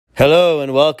Hello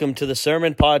and welcome to the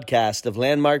Sermon Podcast of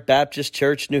Landmark Baptist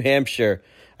Church, New Hampshire.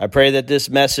 I pray that this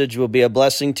message will be a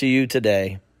blessing to you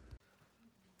today.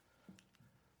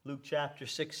 Luke chapter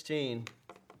 16,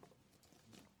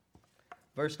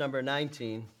 verse number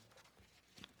 19,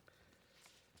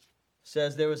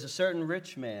 says, "There was a certain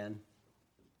rich man,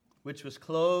 which was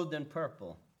clothed in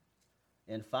purple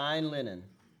and fine linen,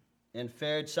 and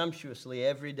fared sumptuously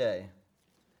every day.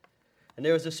 And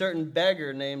there was a certain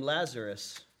beggar named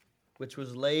Lazarus, which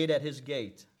was laid at his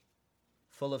gate,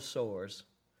 full of sores,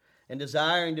 and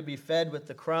desiring to be fed with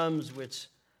the crumbs which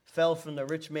fell from the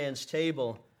rich man's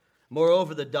table.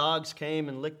 Moreover, the dogs came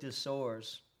and licked his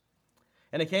sores.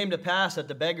 And it came to pass that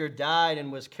the beggar died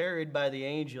and was carried by the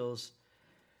angels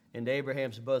into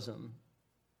Abraham's bosom.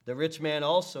 The rich man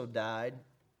also died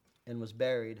and was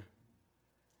buried.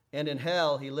 And in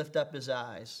hell he lift up his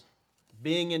eyes,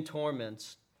 being in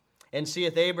torments, and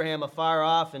seeth Abraham afar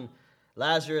off, and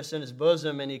Lazarus in his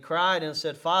bosom, and he cried and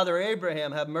said, Father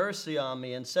Abraham, have mercy on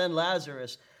me, and send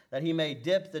Lazarus, that he may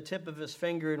dip the tip of his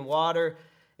finger in water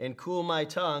and cool my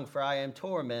tongue, for I am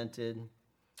tormented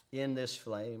in this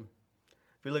flame."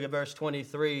 If we look at verse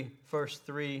 23, first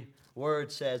three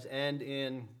words says, "and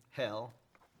in hell."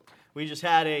 We just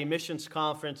had a missions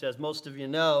conference, as most of you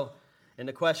know, and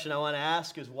the question I want to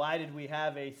ask is, why did we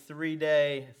have a 3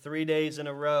 days in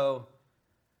a row,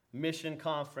 mission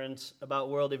conference about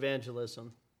world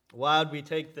evangelism? Why would we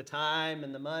take the time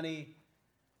and the money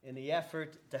and the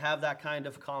effort to have that kind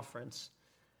of conference?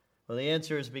 Well, the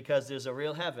answer is because there's a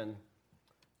real heaven,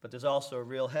 but there's also a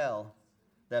real hell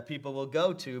that people will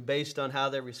go to based on how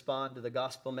they respond to the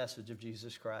gospel message of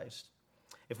Jesus Christ.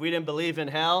 If we didn't believe in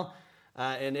hell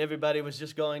and everybody was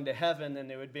just going to heaven, then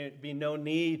there would be no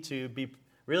need to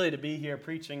be here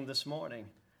preaching this morning.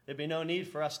 There'd be no need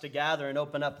for us to gather and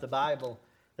open up the Bible.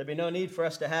 There'd be no need for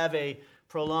us to have a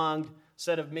prolonged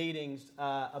set of meetings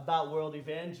about world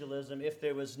evangelism if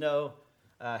there was no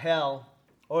hell,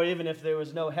 or even if there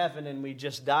was no heaven and we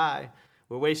just die.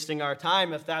 We're wasting our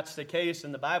time if that's the case,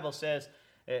 and the Bible says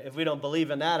if we don't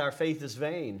believe in that, our faith is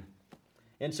vain.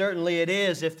 And certainly it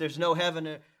is if there's no heaven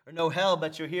or no hell,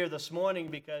 but you're here this morning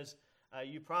because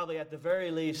you probably at the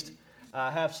very least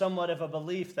have somewhat of a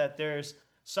belief that there's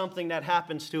something that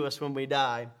happens to us when we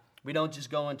die. We don't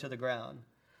just go into the ground.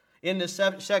 In this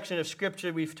section of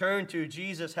Scripture we've turned to,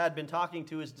 Jesus had been talking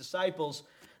to his disciples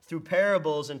through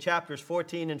parables in chapters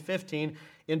 14 and 15,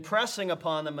 impressing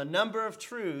upon them a number of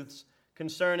truths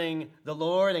concerning the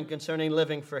Lord and concerning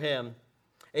living for him.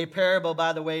 A parable,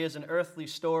 by the way, is an earthly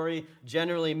story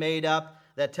generally made up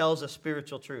that tells a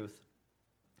spiritual truth.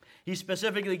 He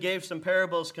specifically gave some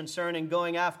parables concerning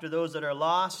going after those that are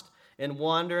lost and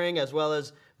wandering, as well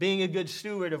as being a good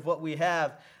steward of what we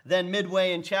have. Then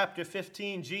midway in chapter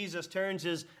 15, Jesus turns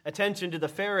his attention to the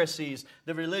Pharisees,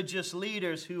 the religious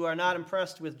leaders who are not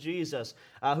impressed with Jesus,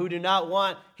 who do not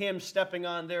want him stepping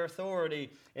on their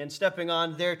authority and stepping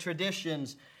on their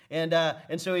traditions.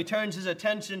 And so he turns his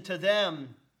attention to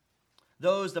them,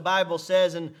 those, the Bible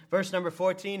says in verse number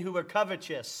 14, who were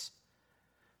covetous,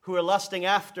 who were lusting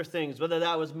after things, whether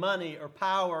that was money or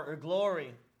power or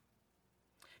glory.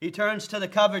 He turns to the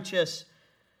covetous,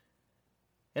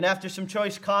 and after some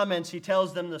choice comments, he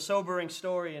tells them the sobering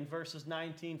story in verses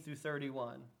 19 through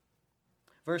 31.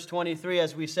 Verse 23,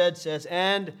 as we said, says,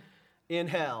 "and in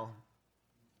hell."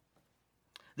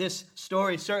 This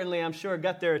story certainly, I'm sure,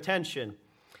 got their attention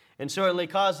and certainly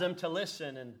caused them to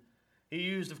listen. And he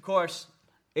used, of course,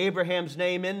 Abraham's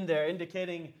name in there,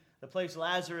 indicating the place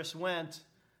Lazarus went,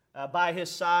 by his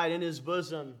side, in his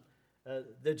bosom.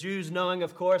 The Jews knowing,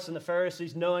 of course, and the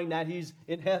Pharisees knowing that he's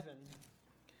in heaven.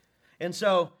 And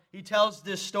so he tells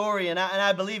this story, and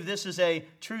I believe this is a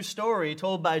true story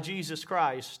told by Jesus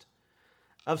Christ,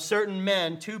 of certain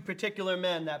men, two particular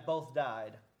men that both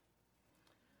died.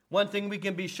 One thing we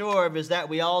can be sure of is that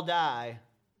we all die,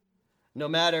 no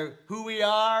matter who we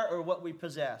are or what we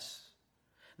possess.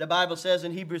 The Bible says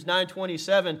in Hebrews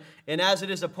 9:27, "And as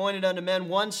it is appointed unto men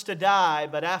once to die,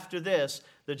 but after this,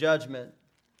 the judgment."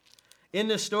 In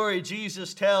this story,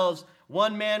 Jesus tells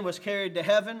one man was carried to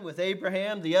heaven with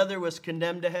Abraham, the other was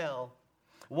condemned to hell.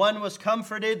 One was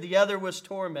comforted, the other was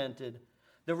tormented.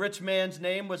 The rich man's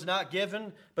name was not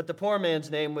given, but the poor man's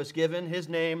name was given. His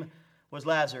name was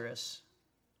Lazarus.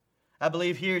 I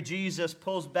believe here Jesus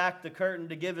pulls back the curtain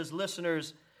to give his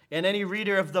listeners and any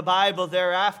reader of the Bible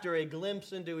thereafter a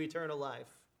glimpse into eternal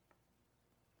life.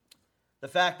 The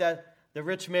fact that the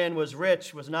rich man was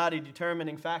rich was not a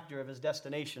determining factor of his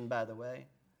destination, by the way.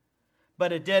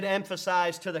 But it did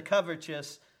emphasize to the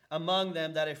covetous among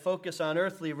them that a focus on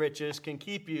earthly riches can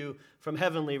keep you from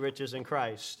heavenly riches in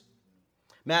Christ.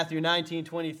 Matthew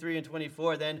 19:23 and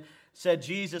 24, then said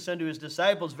Jesus unto his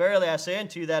disciples, verily I say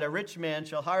unto you that a rich man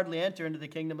shall hardly enter into the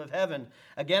kingdom of heaven.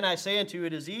 Again I say unto you,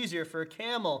 it is easier for a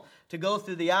camel to go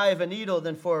through the eye of a needle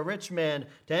than for a rich man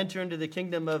to enter into the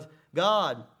kingdom of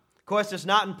God. Of course, it's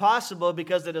not impossible,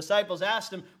 because the disciples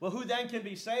asked him, well, who then can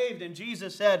be saved? And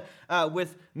Jesus said,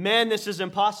 with men this is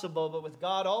impossible, but with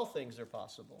God all things are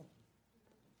possible.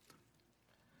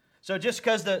 So just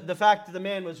because the fact that the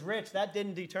man was rich, that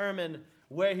didn't determine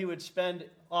where he would spend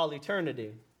all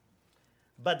eternity.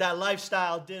 But that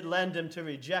lifestyle did lend him to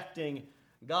rejecting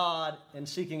God and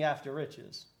seeking after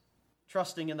riches,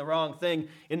 trusting in the wrong thing.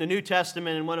 In the New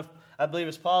Testament, in one of, I believe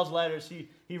it's Paul's letters,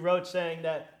 he wrote saying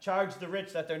that, charge the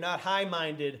rich that they're not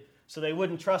high-minded, so they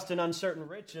wouldn't trust in uncertain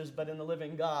riches, but in the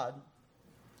living God.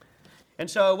 And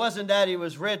so it wasn't that he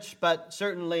was rich, but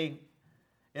certainly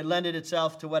it lended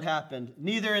itself to what happened.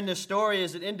 Neither in this story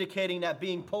is it indicating that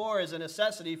being poor is a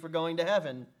necessity for going to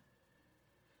heaven.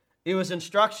 It was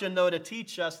instruction, though, to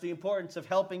teach us the importance of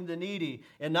helping the needy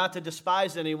and not to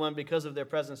despise anyone because of their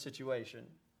present situation.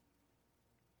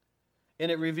 And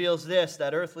it reveals this,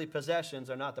 that earthly possessions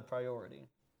are not the priority.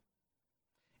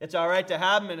 It's all right to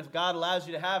have them, and if God allows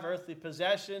you to have earthly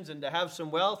possessions and to have some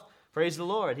wealth, praise the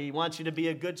Lord. He wants you to be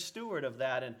a good steward of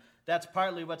that, and that's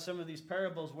partly what some of these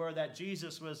parables were that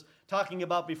Jesus was talking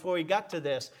about before he got to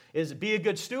this, is be a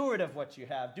good steward of what you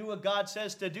have. Do what God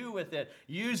says to do with it.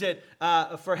 Use it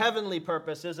for heavenly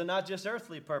purposes and not just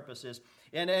earthly purposes.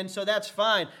 And so that's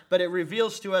fine, but it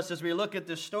reveals to us as we look at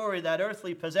this story that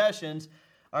earthly possessions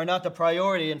are not the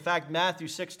priority. In fact, Matthew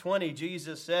 6:20,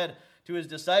 Jesus said to his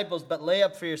disciples, but lay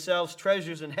up for yourselves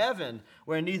treasures in heaven,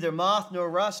 where neither moth nor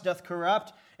rust doth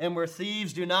corrupt, and where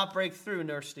thieves do not break through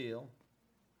nor steal.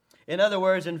 In other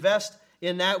words, invest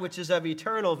in that which is of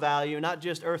eternal value, not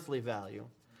just earthly value.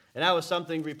 And that was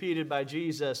something repeated by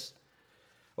Jesus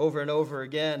over and over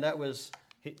again.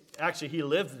 He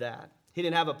lived that. He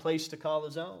didn't have a place to call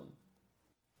his own.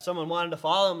 Someone wanted to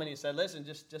follow him, and he said, listen,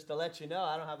 just to let you know,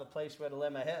 I don't have a place where to lay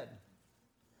my head.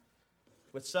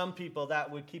 With some people,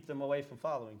 that would keep them away from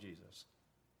following Jesus.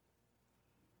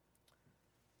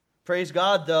 Praise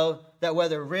God, though, that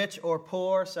whether rich or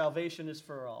poor, salvation is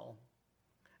for all.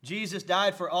 Jesus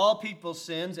died for all people's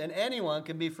sins, and anyone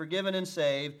can be forgiven and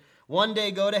saved, one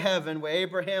day go to heaven where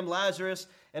Abraham, Lazarus,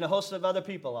 and a host of other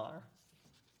people are.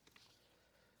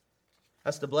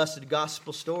 That's the blessed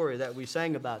gospel story that we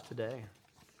sang about today.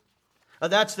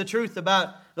 That's the truth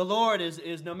about the Lord,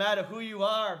 is no matter who you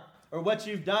are, or what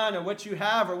you've done, or what you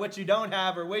have, or what you don't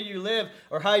have, or where you live,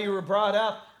 or how you were brought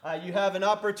up, you have an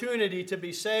opportunity to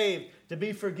be saved, to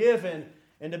be forgiven,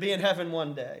 and to be in heaven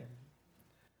one day.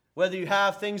 Whether you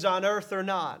have things on earth or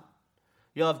not,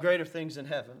 you'll have greater things in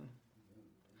heaven.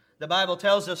 The Bible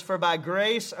tells us, for by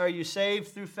grace are you saved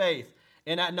through faith,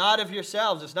 and that not of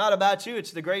yourselves. It's not about you,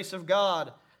 it's the grace of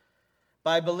God.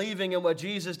 By believing in what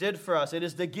Jesus did for us. It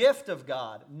is the gift of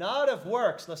God, not of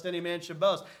works, lest any man should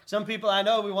boast. Some people I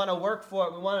know, we want to work for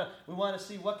it. We want to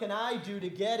see, what can I do to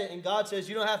get it? And God says,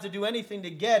 you don't have to do anything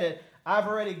to get it. I've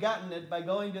already gotten it by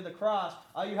going to the cross.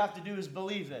 All you have to do is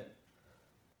believe it.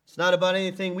 It's not about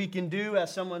anything we can do,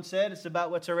 as someone said. It's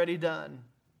about what's already done.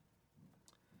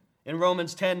 In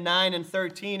Romans 10:9 and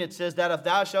 13, it says that if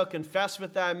thou shalt confess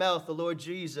with thy mouth the Lord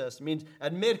Jesus, means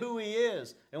admit who he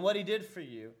is and what he did for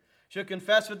you, shall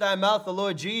confess with thy mouth the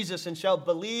Lord Jesus, and shalt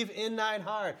believe in thine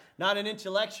heart. Not an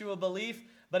intellectual belief,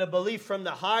 but a belief from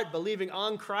the heart, believing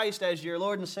on Christ as your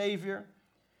Lord and Savior.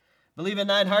 Believe in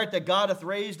thine heart that God hath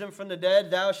raised him from the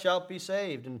dead, thou shalt be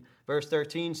saved. And verse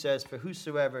 13 says, for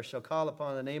whosoever shall call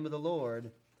upon the name of the Lord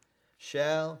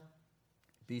shall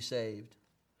be saved.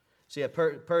 See, a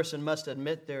person must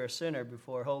admit they're a sinner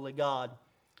before holy God.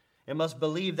 And must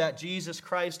believe that Jesus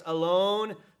Christ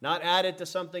alone, not added to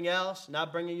something else,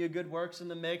 not bringing you good works in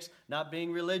the mix, not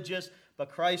being religious,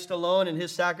 but Christ alone and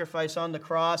his sacrifice on the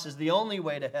cross is the only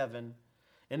way to heaven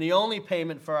and the only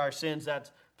payment for our sins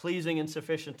that's pleasing and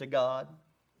sufficient to God.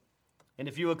 And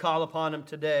if you would call upon him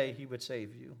today, he would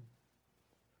save you.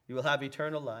 You will have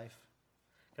eternal life.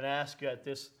 Can I ask you at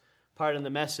this part in the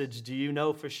message, do you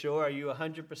know for sure, are you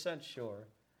 100% sure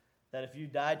that if you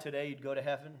died today, you'd go to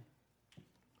heaven?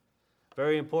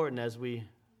 Very important as we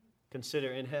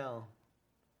consider in hell.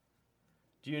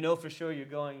 Do you know for sure you're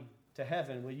going to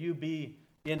heaven? Will you be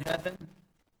in heaven?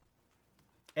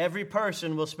 Every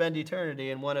person will spend eternity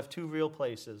in one of two real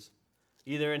places,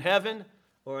 either in heaven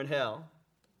or in hell.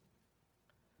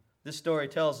 This story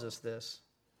tells us this.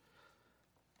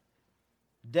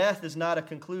 Death is not a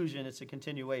conclusion, it's a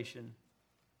continuation. You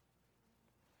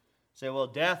say, well,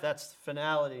 death, that's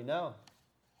finality. No,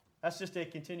 that's just a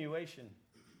continuation.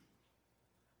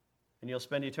 and you'll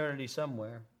spend eternity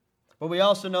somewhere. But we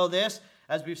also know this,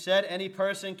 as we've said, any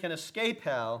person can escape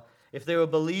hell if they will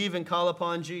believe and call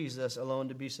upon Jesus alone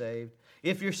to be saved.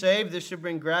 If you're saved, this should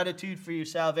bring gratitude for your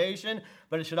salvation,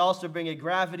 but it should also bring a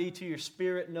gravity to your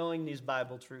spirit knowing these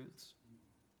Bible truths.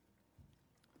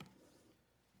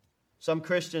 Some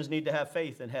Christians need to have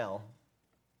faith in hell.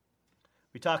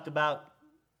 We talked about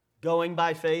going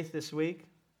by faith this week.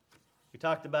 We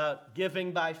talked about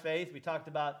giving by faith. We talked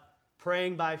about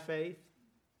praying by faith.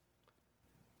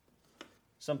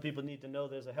 Some people need to know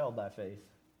there's a hell by faith.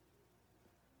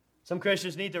 Some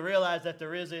Christians need to realize that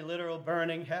there is a literal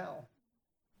burning hell.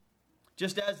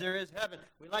 Just as there is heaven.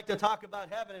 We like to talk about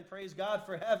heaven and praise God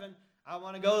for heaven. I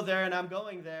want to go there and I'm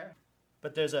going there.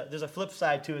 But there's a flip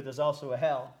side to it. There's also a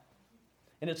hell.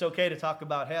 And it's okay to talk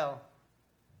about hell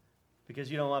because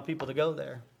you don't want people to go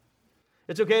there.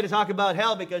 It's okay to talk about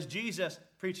hell because Jesus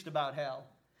preached about hell.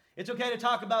 It's okay to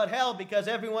talk about hell because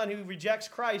everyone who rejects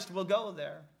Christ will go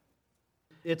there.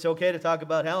 It's okay to talk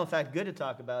about hell. In fact, good to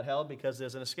talk about hell because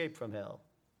there's an escape from hell.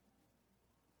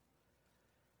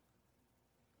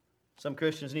 Some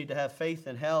Christians need to have faith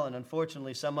in hell, and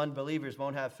unfortunately, some unbelievers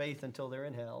won't have faith until they're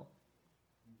in hell.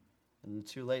 And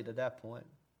it's too late at that point.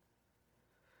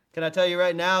 Can I tell you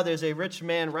right now, there's a rich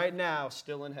man right now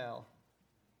still in hell.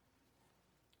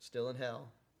 Still in hell.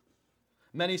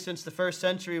 Many since the first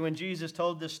century when Jesus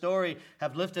told this story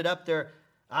have lifted up their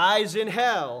eyes in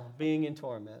hell, being in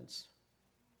torments.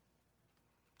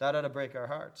 That ought to break our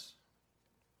hearts.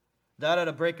 That ought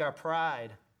to break our pride.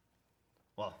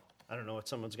 Well, I don't know what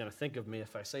someone's going to think of me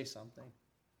if I say something.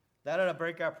 That ought to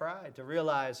break our pride to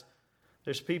realize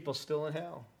there's people still in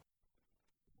hell.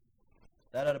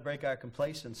 That ought to break our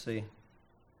complacency.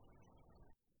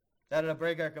 That ought to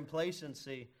break our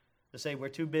complacency to say we're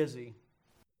too busy.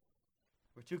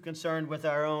 We're too concerned with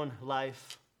our own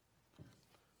life.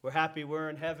 We're happy we're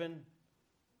in heaven,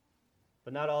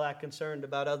 but not all that concerned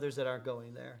about others that aren't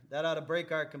going there. That ought to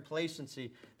break our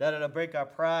complacency. That ought to break our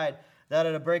pride. That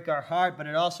ought to break our heart, but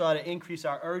it also ought to increase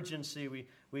our urgency.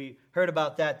 We heard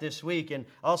about that this week, and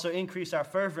also increase our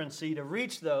fervency to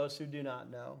reach those who do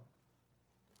not know.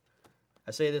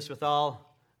 I say this with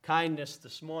all kindness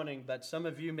this morning, but some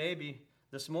of you maybe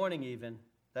this morning even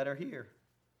that are here,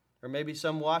 or maybe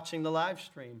some watching the live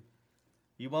stream.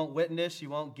 You won't witness, you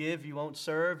won't give, you won't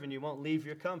serve, and you won't leave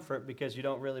your comfort because you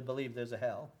don't really believe there's a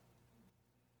hell.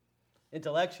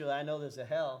 Intellectually, I know there's a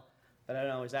hell, but I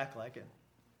don't always act like it.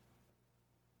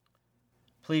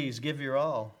 Please give your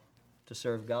all to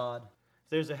serve God. If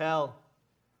there's a hell,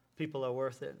 people are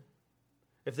worth it.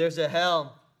 If there's a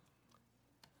hell,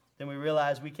 then we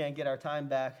realize we can't get our time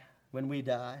back when we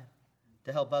die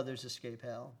to help others escape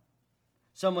hell.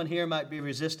 Someone here might be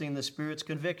resisting the Spirit's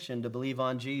conviction to believe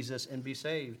on Jesus and be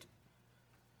saved.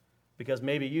 Because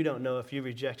maybe you don't know if you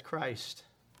reject Christ,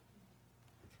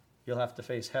 you'll have to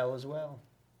face hell as well.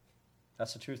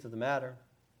 That's the truth of the matter.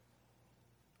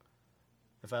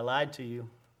 If I lied to you,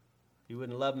 you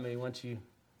wouldn't love me once you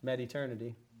met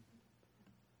eternity.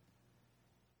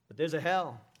 But there's a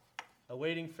hell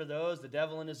awaiting for those, the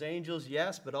devil and his angels,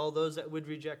 yes, but all those that would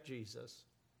reject Jesus.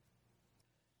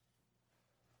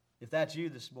 If that's you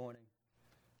this morning,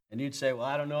 and you'd say, well,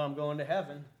 I don't know, I'm going to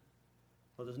heaven.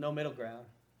 Well, there's no middle ground.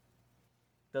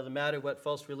 Doesn't matter what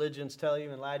false religions tell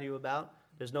you and lie to you about,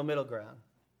 there's no middle ground.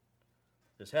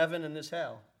 There's heaven and there's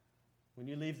hell. When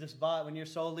you leave this body, when your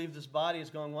soul leaves this body, it's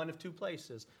going one of two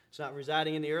places. It's not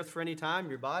residing in the earth for any time,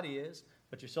 your body is,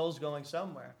 but your soul's going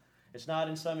somewhere. It's not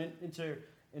in some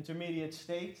intermediate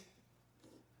state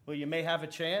where you may have a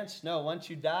chance. No, once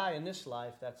you die in this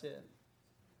life, that's it.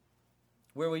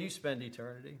 Where will you spend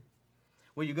eternity?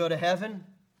 Will you go to heaven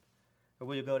or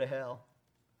will you go to hell?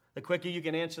 The quicker you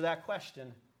can answer that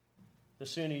question, the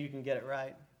sooner you can get it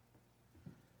right.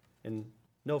 And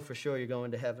know for sure you're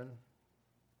going to heaven.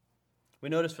 We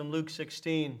notice from Luke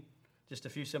 16, just a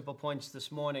few simple points this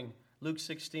morning. Luke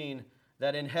 16,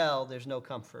 that in hell there's no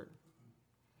comfort.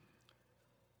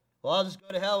 Well, I'll just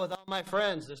go to hell with all my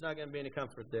friends. There's not going to be any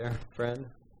comfort there, friend.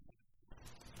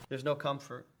 There's no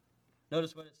comfort.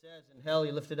 Notice what it says. In hell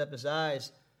he lifted up his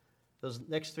eyes. Those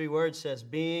next three words says,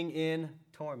 being in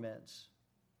torments.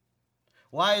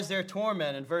 Why is there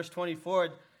torment? In verse 24,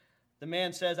 the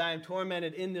man says, I am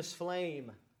tormented in this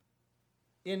flame.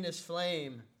 In this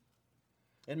flame.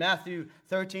 In Matthew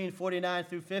 13, 49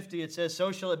 through 50, it says,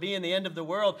 so shall it be in the end of the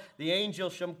world. The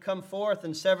angels shall come forth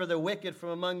and sever the wicked from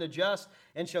among the just,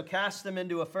 and shall cast them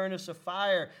into a furnace of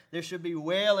fire. There shall be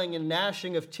wailing and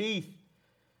gnashing of teeth.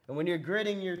 And when you're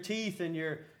gritting your teeth and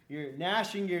you're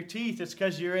gnashing your teeth, it's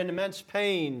because you're in immense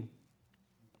pain.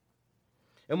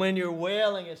 And when you're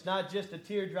wailing, it's not just a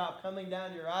teardrop coming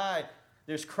down your eye.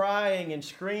 There's crying and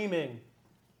screaming.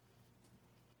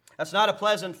 That's not a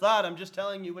pleasant thought. I'm just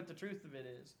telling you what the truth of it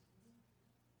is.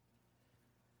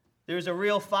 There's a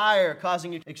real fire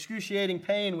causing excruciating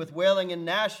pain with wailing and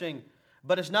gnashing,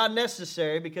 but it's not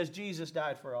necessary because Jesus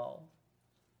died for all.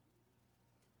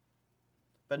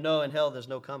 But no, in hell there's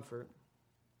no comfort.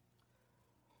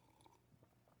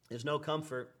 There's no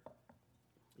comfort.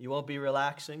 You won't be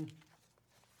relaxing.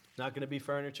 There's not going to be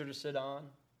furniture to sit on.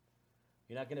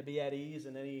 You're not going to be at ease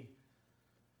in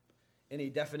any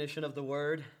definition of the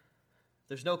word.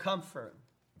 There's no comfort.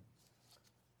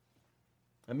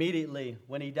 Immediately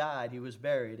when he died, he was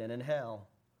buried, and in hell,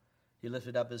 he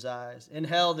lifted up his eyes. In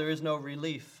hell, there is no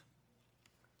relief.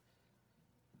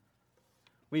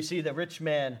 We see the rich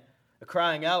man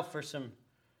crying out for some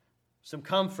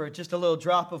comfort, just a little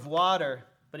drop of water,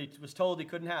 but he was told he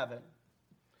couldn't have it.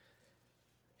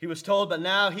 He was told, but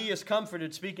now he is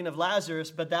comforted, speaking of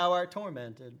Lazarus, but thou art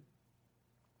tormented.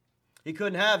 He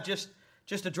couldn't have just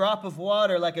a drop of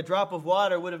water. Like a drop of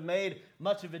water would have made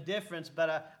much of a difference,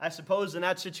 but I suppose in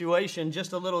that situation,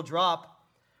 just a little drop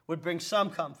would bring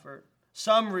some comfort,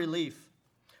 some relief.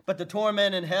 But the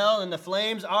torment in hell and the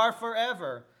flames are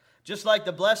forever, just like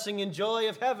the blessing and joy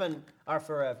of heaven are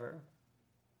forever.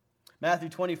 Matthew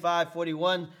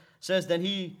 25:41 says, then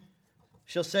he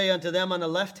shall say unto them on the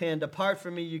left hand, depart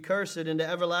from me, ye cursed, into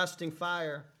everlasting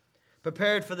fire,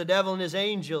 prepared for the devil and his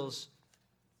angels.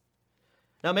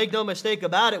 Now make no mistake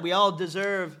about it, we all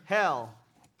deserve hell.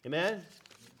 Amen?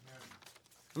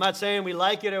 I'm not saying we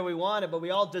like it or we want it, but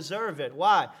we all deserve it.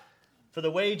 Why? For the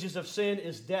wages of sin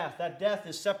is death. That death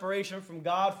is separation from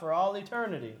God for all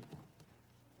eternity.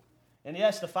 And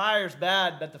yes, the fire is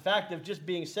bad, but the fact of just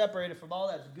being separated from all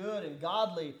that's good and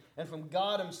godly and from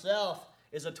God himself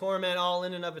is a torment all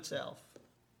in and of itself.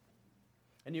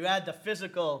 And you add the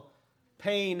physical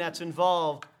pain that's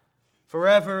involved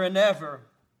forever and ever.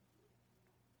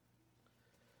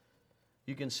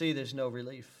 You can see there's no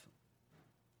relief.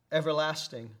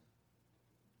 Everlasting.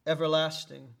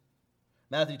 Everlasting.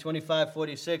 Matthew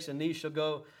 25:46, and these shall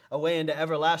go away into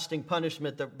everlasting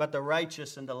punishment, but the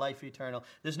righteous into life eternal.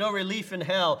 There's no relief in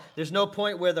hell. There's no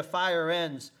point where the fire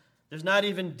ends. There's not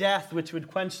even death, which would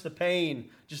quench the pain.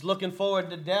 Just looking forward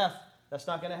to death, that's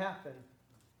not going to happen.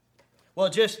 Well,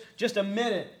 just a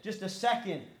minute, just a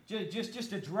second,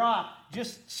 just a drop,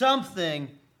 just something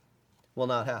will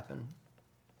not happen.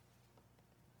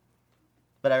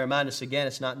 But I remind us again,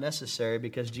 it's not necessary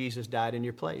because Jesus died in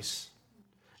your place.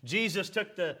 Jesus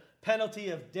took the penalty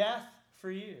of death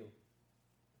for you.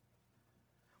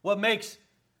 What makes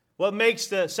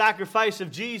the sacrifice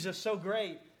of Jesus so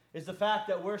great is the fact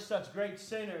that we're such great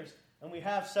sinners and we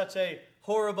have such a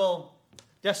horrible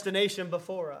destination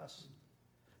before us.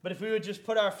 But if we would just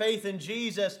put our faith in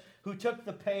Jesus, who took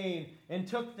the pain and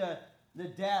took the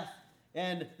death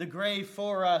and the grave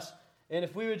for us, and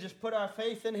if we would just put our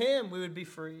faith in him, we would be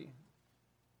free.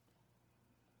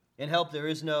 In hell there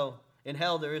is no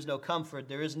comfort,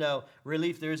 there is no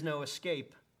relief, there is no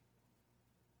escape.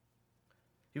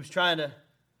 He was trying to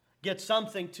get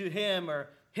something to him or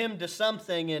him to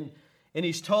something, and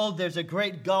he's told there's a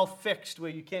great gulf fixed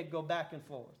where you can't go back and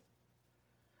forth.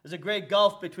 There's a great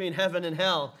gulf between heaven and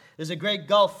hell. There's a great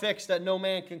gulf fixed that no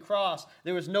man can cross.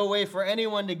 There was no way for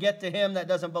anyone to get to him that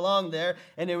doesn't belong there,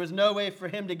 and there was no way for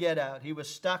him to get out. He was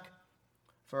stuck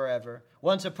forever.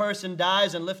 Once a person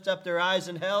dies and lifts up their eyes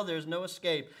in hell, there's no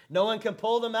escape. No one can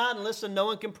pull them out, and listen, no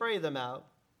one can pray them out.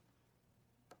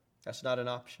 That's not an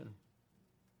option.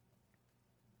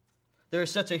 There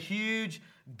is such a huge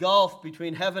gulf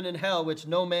between heaven and hell which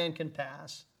no man can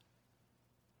pass.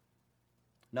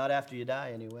 Not after you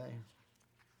die, anyway.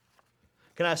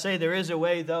 Can I say there is a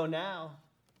way, though, now,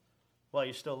 while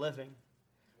you're still living?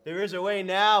 There is a way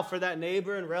now for that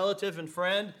neighbor and relative and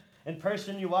friend and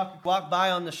person you walk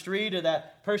by on the street or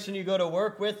that person you go to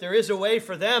work with. There is a way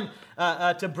for them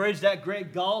to bridge that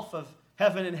great gulf of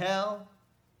heaven and hell.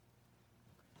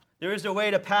 There is a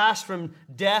way to pass from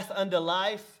death unto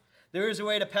life. There is a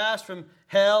way to pass from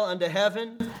hell unto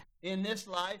heaven in this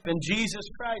life, and Jesus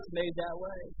Christ made that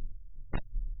way.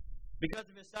 Because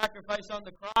of his sacrifice on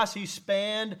the cross, he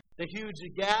spanned the huge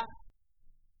gap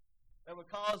that would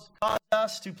cause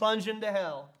us to plunge into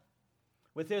hell.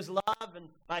 With his love and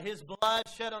by his blood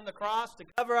shed on the cross to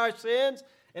cover our sins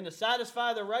and to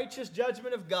satisfy the righteous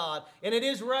judgment of God. And it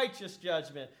is righteous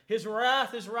judgment. His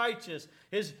wrath is righteous.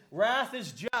 His wrath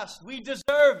is just. We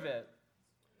deserve it.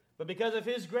 But because of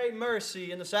his great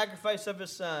mercy and the sacrifice of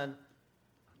his Son,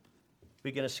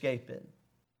 we can escape it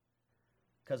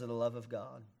because of the love of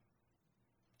God.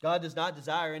 God does not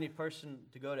desire any person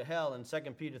to go to hell. In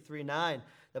 2 Peter 3:9,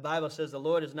 the Bible says the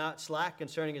Lord is not slack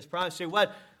concerning his promise. Say,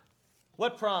 what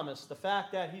What promise? The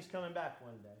fact that he's coming back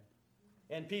one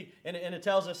day. And it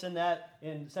tells us in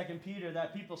 2 Peter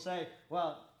that people say,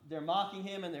 well, they're mocking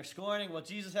him and they're scorning. Well,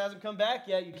 Jesus hasn't come back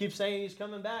yet. You keep saying he's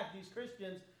coming back. These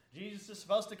Christians, Jesus is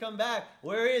supposed to come back.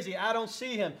 Where is he? I don't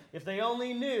see him. If they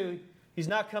only knew he's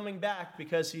not coming back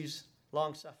because he's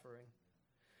long-suffering.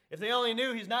 If they only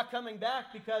knew he's not coming back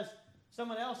because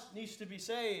someone else needs to be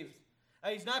saved.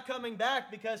 He's not coming back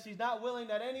because he's not willing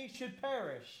that any should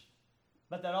perish,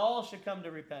 but that all should come to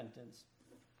repentance.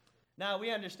 Now,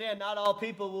 we understand not all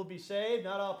people will be saved,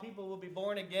 not all people will be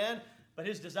born again, but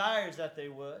his desire is that they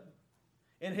would.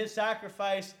 And his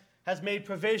sacrifice has made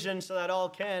provision so that all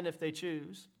can if they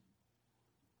choose.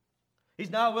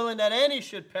 He's not willing that any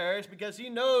should perish because he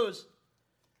knows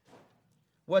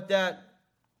what that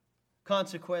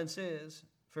consequence is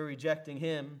for rejecting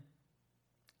him.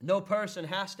 No person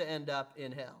has to end up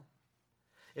in hell.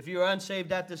 If you are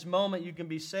unsaved at this moment, you can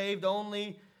be saved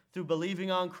only through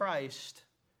believing on Christ,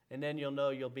 and then you'll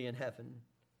know you'll be in heaven.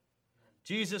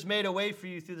 Jesus made a way for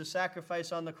you through the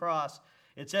sacrifice on the cross.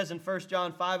 It says in 1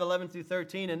 John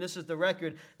 5:11-13, and this is the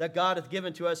record that God hath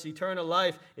given to us, eternal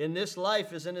life, and this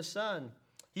life is in his Son.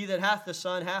 He that hath the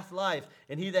Son hath life,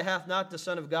 and he that hath not the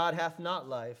Son of God hath not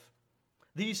life.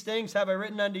 These things have I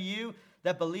written unto you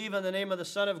that believe on the name of the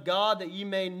Son of God, that ye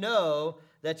may know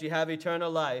that ye have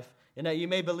eternal life, and that ye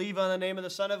may believe on the name of the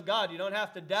Son of God. You don't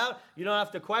have to doubt. You don't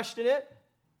have to question it.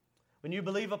 When you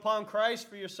believe upon Christ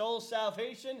for your soul's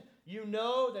salvation, you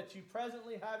know that you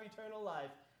presently have eternal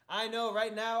life. I know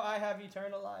right now I have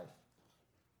eternal life.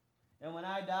 And when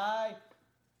I die,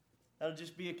 that'll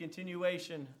just be a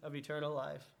continuation of eternal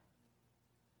life.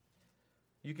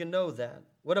 You can know that.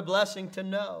 What a blessing to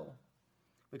know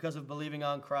because of believing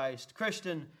on Christ.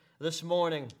 Christian, this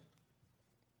morning,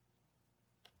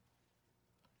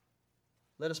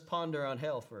 let us ponder on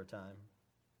hell for a time.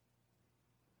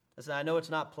 Listen, I know it's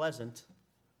not pleasant,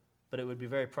 but it would be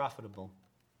very profitable.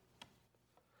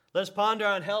 Let us ponder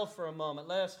on hell for a moment.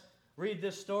 Let us read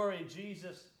this story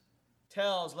Jesus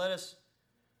tells. Let us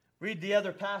read the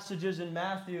other passages in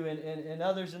Matthew and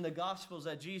others in the Gospels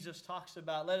that Jesus talks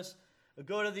about. Let us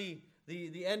go to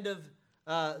the end of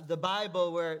the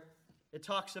Bible where it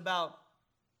talks about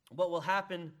what will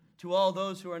happen to all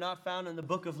those who are not found in the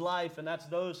book of life, and that's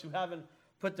those who haven't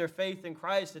put their faith in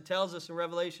Christ. It tells us in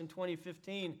Revelation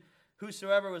 20:15,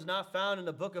 whosoever was not found in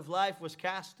the book of life was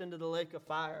cast into the lake of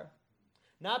fire.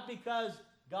 Not because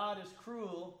God is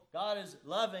cruel, God is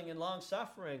loving and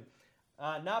long-suffering.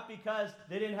 Not because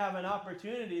they didn't have an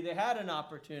opportunity, they had an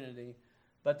opportunity,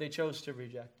 but they chose to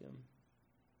reject him.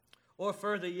 Or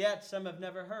further yet, some have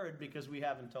never heard because we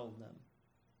haven't told them.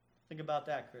 Think about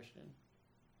that, Christian.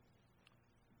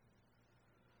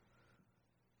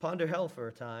 Ponder hell for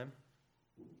a time.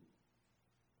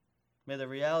 May the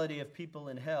reality of people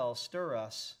in hell stir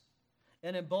us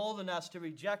and embolden us to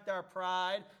reject our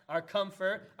pride, our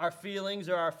comfort, our feelings,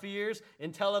 or our fears,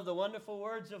 and tell of the wonderful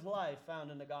words of life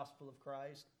found in the gospel of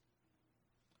Christ.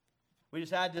 We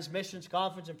just had this missions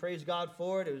conference, and praise God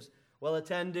for it. It was well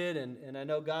attended, and I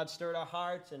know God stirred our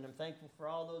hearts, and I'm thankful for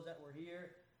all those that were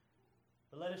here.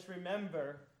 But let us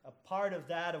remember a part of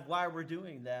that, of why we're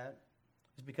doing that,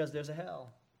 is because there's a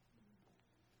hell.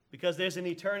 Because there's an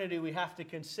eternity we have to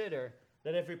consider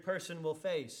that every person will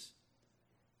face.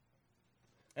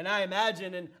 And I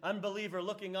imagine an unbeliever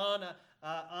looking on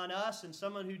us, and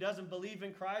someone who doesn't believe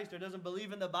in Christ or doesn't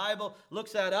believe in the Bible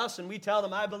looks at us, and we tell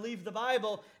them, I believe the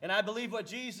Bible, and I believe what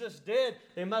Jesus did.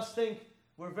 They must think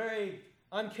we're very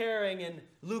uncaring and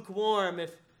lukewarm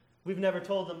if we've never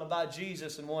told them about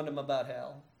Jesus and warned them about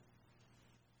hell.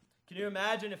 Can you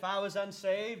imagine if I was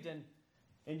unsaved and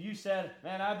you said,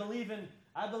 man, I believe in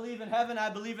heaven, I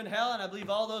believe in hell, and I believe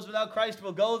all those without Christ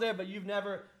will go there, but you've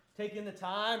never taken the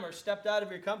time or stepped out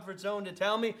of your comfort zone to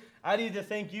tell me? I'd either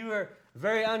think you were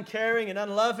very uncaring and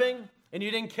unloving, and you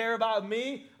didn't care about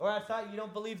me, or I thought you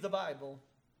don't believe the Bible.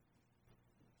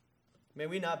 May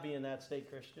we not be in that state,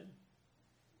 Christian.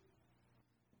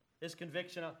 There's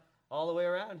conviction all the way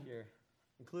around here,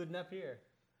 including up here,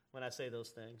 when I say those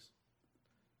things.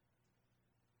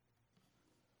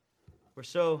 We're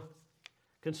so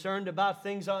concerned about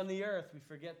things on the earth, we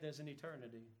forget there's an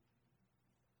eternity.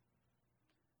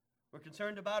 We're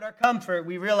concerned about our comfort.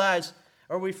 We realize,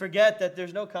 or we forget that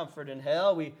there's no comfort in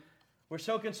hell. We're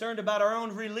so concerned about our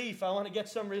own relief. I want to get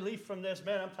some relief from this.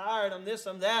 Man, I'm tired, I'm this,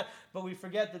 I'm that. But we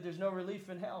forget that there's no relief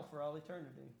in hell for all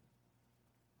eternity.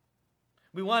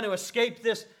 We want to escape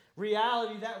this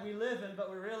reality that we live in, but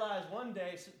we realize one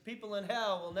day people in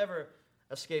hell will never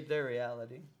escape their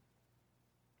reality.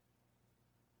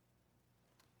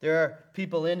 There are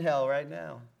people in hell right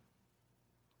now.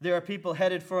 There are people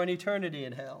headed for an eternity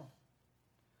in hell.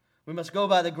 We must go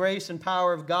by the grace and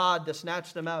power of God to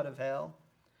snatch them out of hell.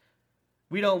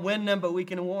 We don't win them, but we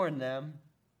can warn them.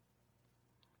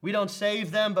 We don't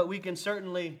save them, but we can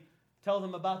certainly tell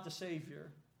them about the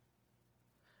Savior.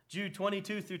 Jude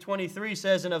 22 through 23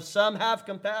 says, "And of some have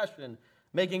compassion,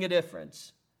 making a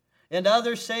difference. And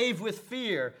others save with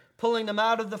fear, pulling them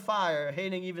out of the fire,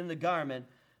 hating even the garment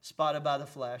spotted by the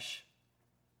flesh."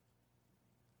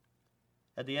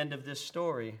 At the end of this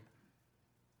story,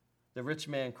 the rich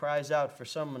man cries out for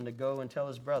someone to go and tell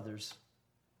his brothers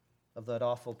of that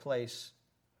awful place.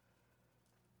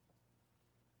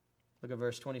 Look at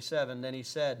verse 27. "Then he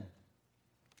said,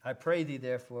 I pray thee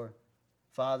therefore,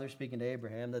 Father," speaking to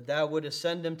Abraham, "that thou wouldest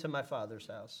send him to my father's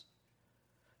house.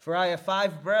 For I have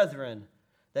 5 brethren,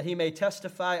 that he may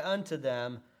testify unto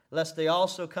them, lest they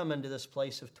also come into this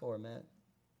place of torment."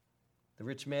 The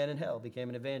rich man in hell became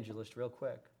an evangelist real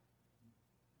quick.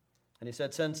 And he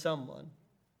said, "Send someone."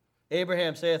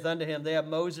 Abraham saith unto him, "They have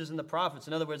Moses and the prophets."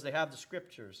 In other words, they have the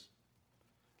scriptures.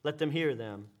 Let them hear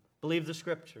them. Believe the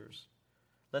scriptures.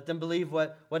 Let them believe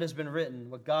what has been written,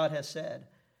 what God has said.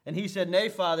 And he said, "Nay,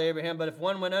 Father Abraham, but if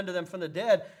one went unto them from the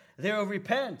dead, they will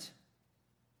repent."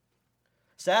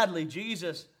 Sadly,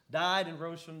 Jesus died and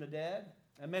rose from the dead,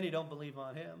 and many don't believe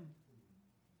on him.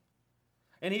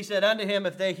 And he said unto him,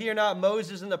 "If they hear not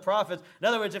Moses and the prophets," in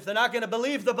other words, if they're not going to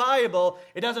believe the Bible,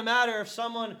 it doesn't matter if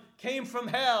someone came from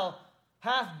hell,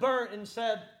 half burnt, and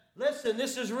said, "Listen,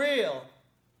 this is real,"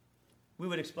 we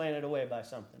would explain it away by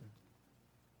something.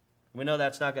 We know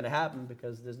that's not going to happen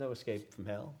because there's no escape from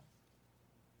hell.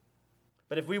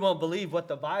 But if we won't believe what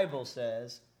the Bible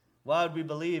says, why would we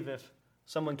believe if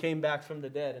someone came back from the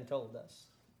dead and told us?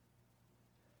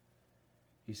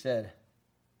 He said,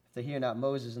 "If they hear not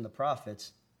Moses and the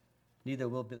prophets, neither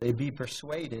will they be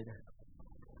persuaded,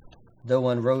 though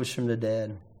one rose from the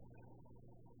dead."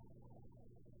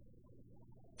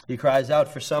 He cries out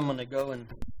for someone to go and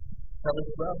tell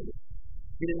his brother.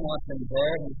 He didn't want them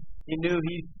there. He knew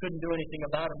he couldn't do anything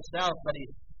about himself, but he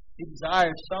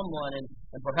desired someone,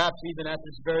 and perhaps even at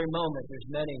this very moment, there's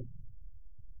many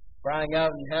crying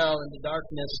out in hell in the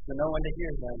darkness for no one to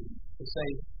hear them, to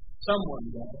say,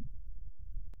 "Someone go.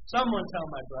 Someone tell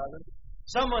my brother.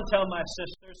 Someone tell my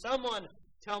sister. Someone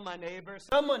tell my neighbor.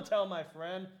 Someone tell my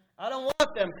friend. I don't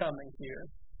want them coming here."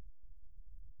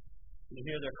 You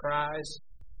hear their cries.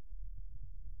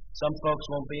 Some folks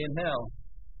won't be in hell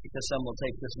because some will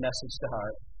take this message to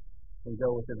heart and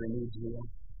go with the renewed zeal.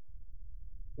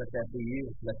 Let that be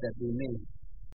you. Let that be me.